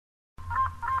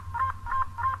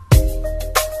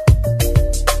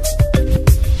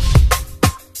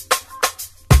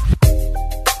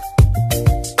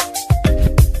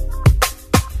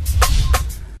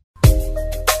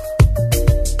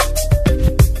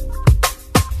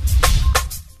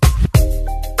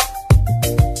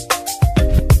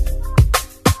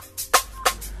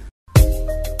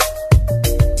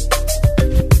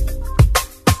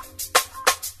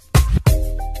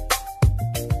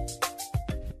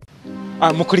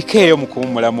mukulikeeyo mu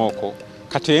kuwummulamu okwo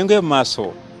katuyenge mu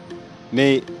maaso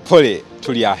ne Paule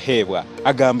Turyahebwa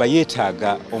agamba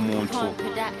yeetaaga omuntu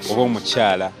oba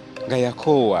omukyala nga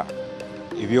yakoowa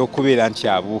ebyokubeera nti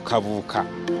abuukabuuka.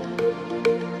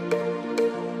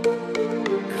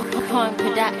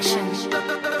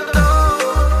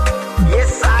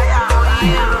 Yes, I am.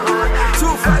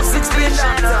 256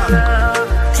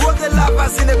 for the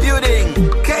lovers in the building.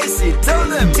 Casey, tell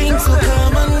them things will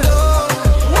come and go.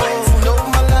 No,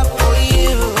 my love for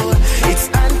you, it's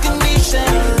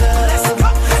unconditional love.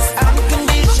 It's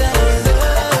unconditional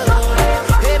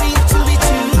love. Baby, to be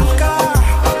true,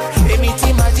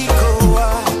 anything magical.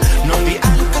 No, the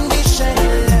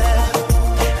unconditional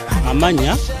love.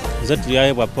 Amanya nze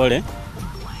Turyahebwa Paule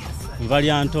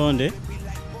Mvalya Ntonde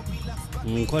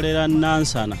nkolera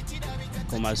Nansana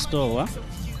ku masitowa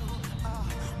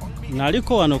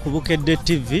naliko wano ku Bukedde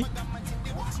TV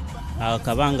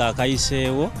akabanga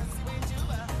akayiseewo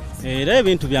era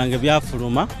ebintu byange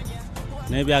byafuluma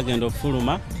n'ebyagenda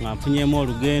okufuluma nga nfunyemu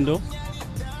olugendo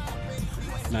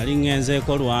nali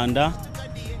ngenzeeko Rwanda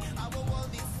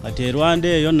kati Rwanda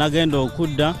eyo nagenda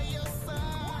okudda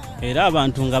era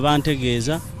abantu nga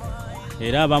bantegeeza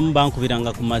era abamu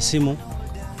bankubiranga ku masimu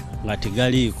nga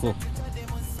tigaliiko.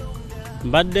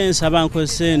 Mbadde nsaba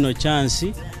nkozesa eno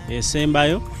chansi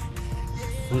esembayo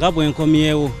nga bwe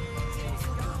nkomyewo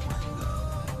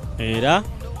era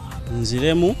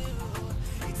nziremu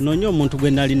noonye omuntu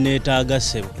gwe nali neetaaga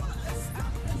ssebo.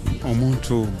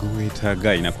 Omuntu gwe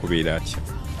weetaaga alina kubeera atya?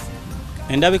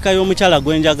 Endabika y'omukyala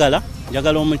gwe njagala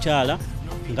omukyala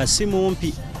nga si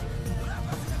mumpi.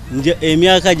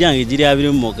 Emyaka gyange giri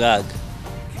 26.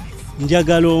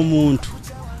 Njagala omuntu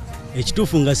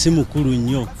ekituufu nga si mukulu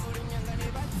nnyo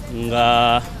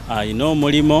nga alina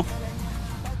omulimo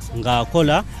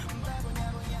ng'akola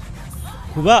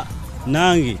kuba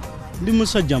nange ndi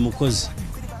musajja mukozi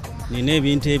nina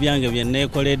ebintu ebyange bye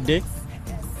neekoledde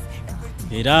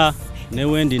era ne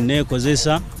wendi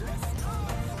neekozesa.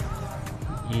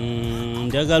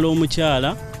 Njagala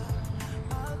omukyala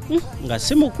nga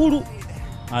si mukulu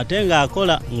ate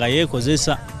ng'akola nga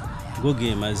yeekozesa go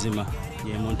ge mazima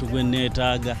ye muntu gwe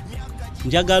neetaaga.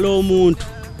 Njagala omuntu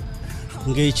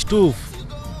ng'ekituufu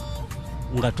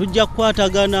nga tujja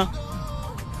kukwatagana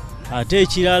ate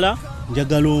ekirala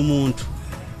njagala omuntu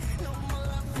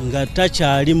nga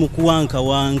takyali mu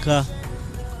kuwankawanka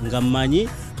nga mmanyi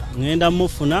ngenda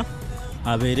mufuna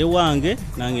abeere wange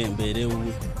nange mbeere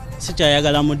wuwe.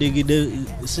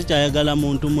 Sikyayagala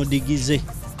muntu mudigize.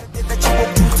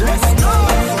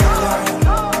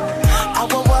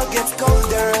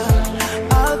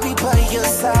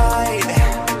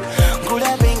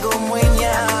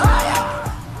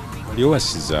 Oli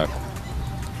owasizaako?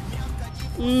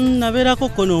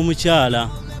 Nabeerako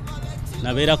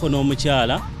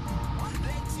n'omukyala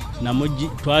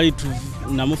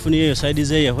namufuniyeyo saidi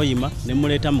ze Yehoyima ne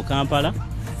muleeta mu Kampala.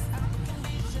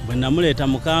 Bwe namuleeta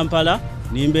mu Kampala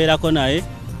nimbeerako naye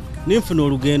ninfuna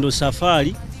olugendo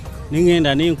safaari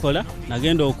ningenda ninkola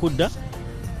nagenda okudda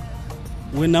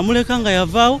we namuleka nga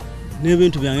yavaawo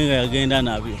n'ebintu byange nga yagenda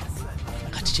nabyo.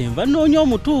 Kati kyenva noonya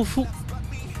omutuufu.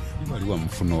 Wali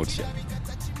wamufuna otya?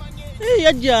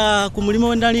 Yajja ku mulimu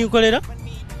we ndali nkolera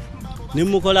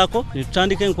nimukolako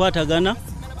nitutandika enkwatagana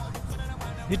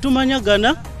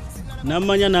nitumanyagana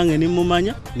namanya nange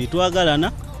nimumanya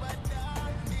nitwagalana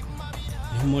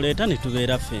nimuleeta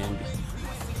nitubeera fembi.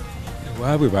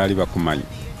 Waabwe baali bakumanyi?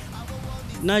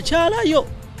 Nakyalayo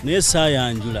naye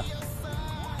saayanjula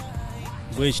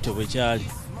bwekityo bwe kyali.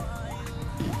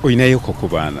 Olinayoko ku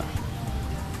baana?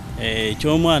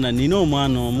 Eky'omwana nina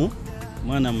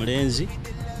mwana mulenzi.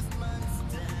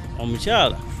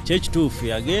 Omukyala kyekituufu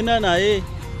yagenda naye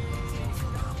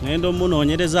ngenda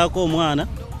omunoonyerezaako omwana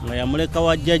nga yamuleka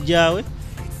wa jjajjaawe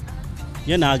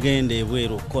ye n'agenda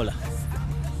ebweru okukola.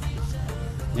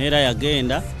 Neera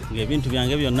yagenda ng'ebintu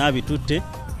byange byonna abitutte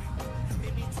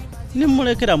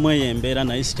nimulekeramu eyo embeera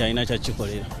naye sikyalina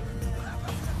kyakikolera.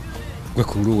 Gwe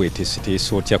ku lulwe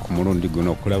weeteeseteese otya ku mulundi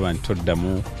guno okulaba nti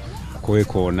toddamu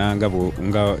kwekoona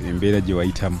nga embeera gye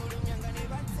wayitamu?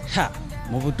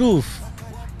 Mu butuufu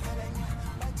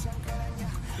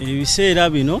ebiseera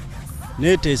bino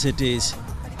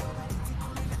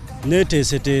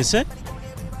neeteeseteese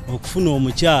okufuna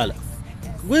omukyala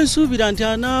gwe nsuubira nti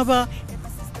anaaba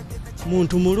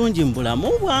muntu mulungi mu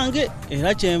bulamu bwange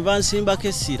era kyenva nsimbako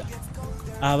essira.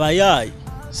 Abayaayi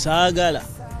saagala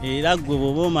era gwe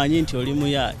bw'oba omanyi nti oli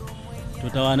muyaayi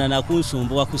totawaana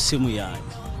nakunsumbuwa ku ssimu yange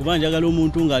kuba njagala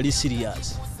omuntu ng'ali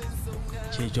siriyaasi.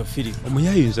 Kyekyo Philip.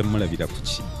 Omuyaayi nze mulabira ku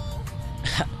ki?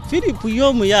 Philip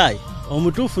y'omuyaayi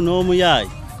omutuufu n'omuyaayi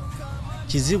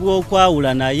kizibu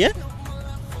okwawula naye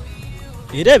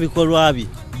era ebikolwa bye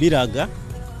biraga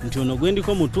nti ono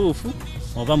gwendiko mutuufu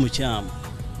oba mukyamu.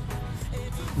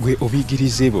 Gwe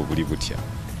obiyigiriza ebyo buli butya?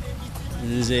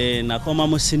 Nze nakoma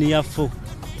mu siniya 4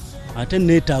 ate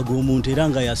neetaaga omuntu era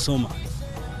nga yasoma.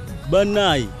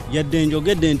 Bannaayi yadde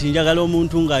njogedde nti njagala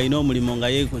omuntu ng'alina omulimu nga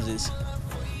yeekozesa.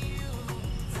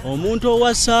 Omuntu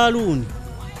owa saaluuni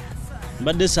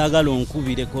mbadde saagala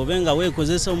onkubire kobe nga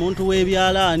weekozesa omuntu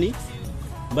w'ebyalaani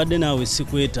mbadde naawe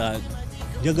sikwetaaga.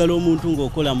 Njagala omuntu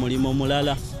ng'okola mulimu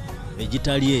mulala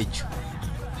egitali ekyo.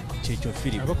 Kyekyo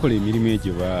Philip. Abakola emirimu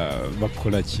egyo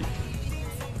bakola ki?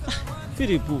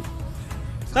 Philip,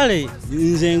 kale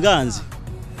nze nganze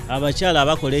abakyala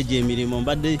abakola egyo emirimu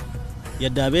mbadde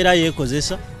yadde abeera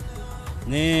yeekozesa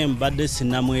naye mbadde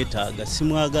sinnamwetaaga,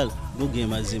 simwagala, guge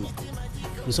mazima.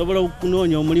 Nsobola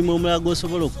okunoonya omulimu omulala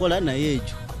gw'osobola okukola naye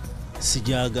egyo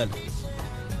sigyagala.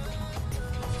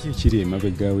 Ki ekiri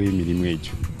emabega w'emirimu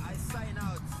egyo?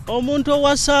 Omuntu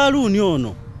owa saaluuni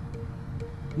ono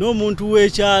n'omuntu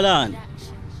w'ekyalaani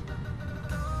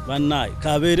bannaayi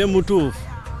kabeere mutuufu.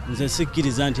 Nze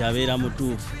sikkiriza nti abeera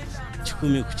mutuufu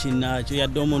 100 ku kinnaakyo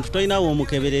yadde omuntu tolinawo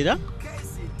omukeberera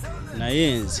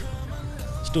naye nze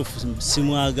kituufu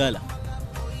simwagala.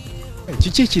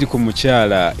 Kiki ekiri ku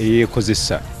mukyala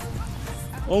eyeekozesa?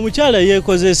 Omukyala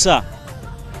yeekozesa.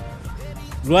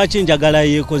 Lwaki njagala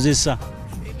yeekozesa?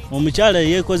 Omukyala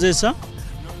yeekozesa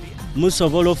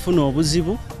musobola okufuna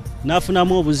obuzibu,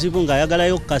 n'afunamu obuzibu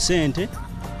ng'ayagalayo ku kasente,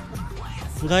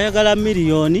 ng'ayagala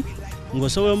miliyoni,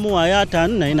 ng'osobola omuwaayo 5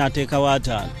 naye n'ateekawo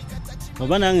 5.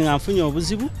 Oba nange nga nfunye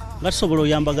obuzibu nga tusobola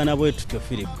oyambagana bwe tutyo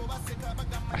Philip.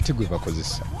 Ate gwe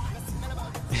bakozesa?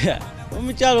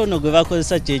 Omukyala ono gwe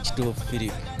bakozesa kyekituufu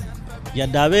Philip.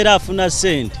 Yadde abeera afuna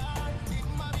ssente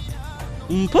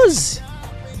mpozi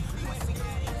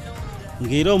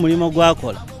ng'era omulimu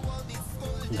gwakola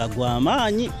nga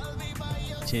gw'amaanyi.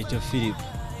 Kyekyo Philip.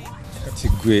 Kati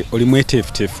gwe oli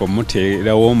mweteefuteefu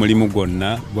omuteerawo omulimu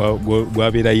gwonna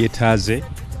gwabeera yeetaaze?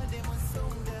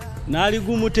 Naali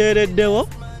gumuteereddewo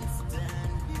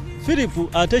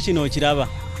Philip. Ate kino okiraba,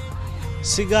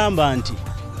 sigamba nti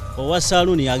owa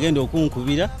saaluuni yagenda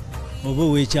okunkubira oba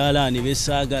ow'ekyalaani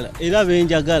besaagala era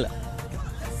benjagala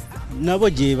nabo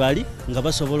gye bali nga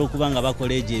basobola okuba nga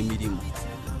bakola egyo emirimu.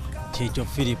 Kyekyo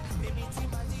Philip.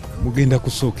 Mugenda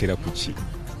kusookera ku ki?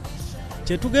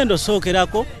 Kyetugenda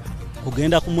osookerako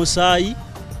kugenda ku musaayi,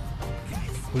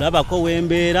 kulabako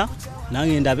wembeera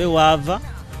nange ndabe waava,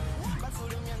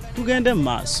 tugende mu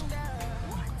maaso.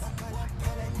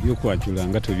 Byokwanjula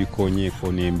nga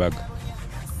tobikoonyeeko n'embaga.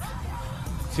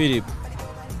 Philip,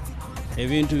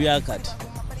 ebintu byakati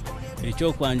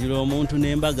ekyokwanjula omuntu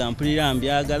n'embaga mpulira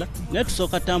mbyagala naye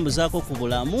tusooka tambuzaako ku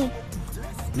bulamu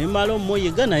ne mmala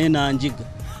omuyiga naye nanjiga.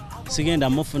 Sigenda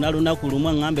mufuna lunaku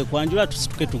lumu ngambe kwanjula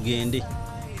tusituke tugende.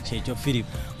 Kyekyo Philip.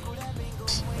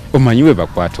 Omanyi we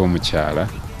bakwata omukyala?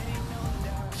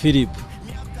 Philip,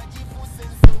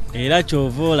 era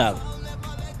kyova olaba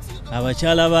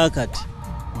abakyala baakati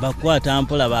bakwata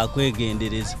mpola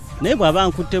bakwegendereza naye bw'aba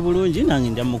nkutte bulungi nange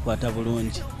nja mukwata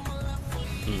bulungi.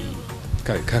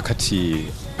 Kale kakati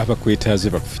abakwetaaze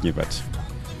bakufunye bati?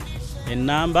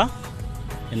 Ennamba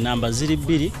ziri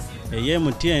 2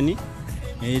 ey'MTN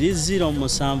eri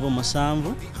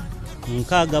 077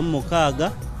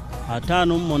 666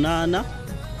 58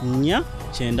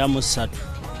 493.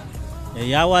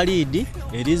 Eya Walidi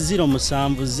eri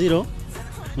 070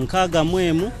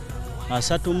 611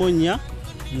 34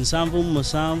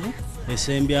 77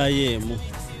 esembyayo.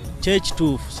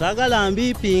 Kyekituufu saagala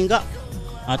mbiipinga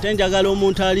ate njagala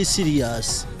omuntu ali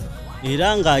serious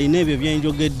era ng'alina ebyo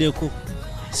byenjogeddeko,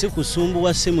 si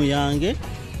kusumbuwa simu yange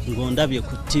ng'ondabye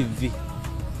ku TV.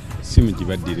 Simu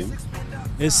gibaddiremu?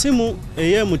 Essimu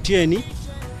ey'MTN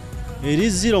eri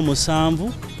 077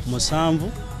 666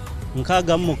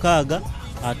 58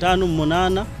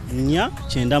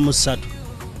 493.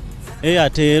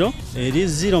 Airtel eri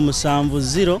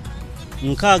 070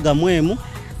 611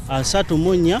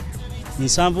 34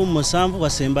 77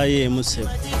 wasembayo emusebo.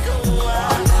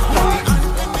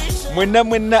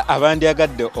 Mwenna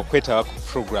abandyagadde okwetaba ku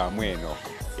programu eno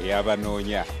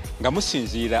ey'Abanoonya nga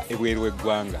musinziira ebweru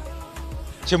w'eggwanga,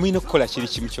 kye mulina okukola kiri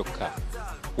kimu kyokka: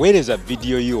 weereza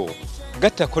vidiyo yo,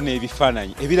 gattako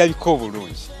n'ebifaananyi ebirabika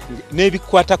obulungi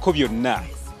n'ebikwatako byonna.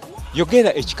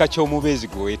 Yogera ekika ky'omubeezi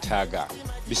gwe weetaaga,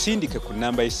 bisindike ku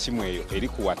nnamba y'essimu eyo eri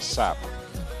ku WhatsApp.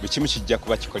 Buli kimu kijja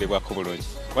kuba kikolebwako bulungi.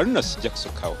 Wali nno sijja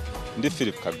kusukkawo. Ndi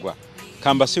Philip Kaggwa,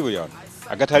 kamba si buli ono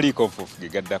agataliiko nfuufu ge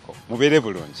gaddako. Mubeere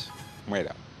bulungi.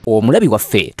 Mwera. Omulabi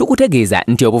waffe tukutegeeza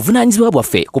nti obuvunaanyizibwa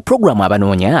bwaffe ku pulogulaamu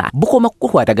Abanoonya bukoma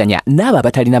kukukwataganya n'abo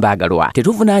abatalina baagalwa.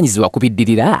 Tetuvunaanyizibwa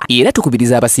kubiddirira era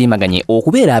tukubiriza abasiimaganye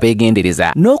okubeera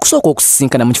abeegendereza n'okusooka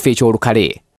okusisinkana mu kifo eky'olukale.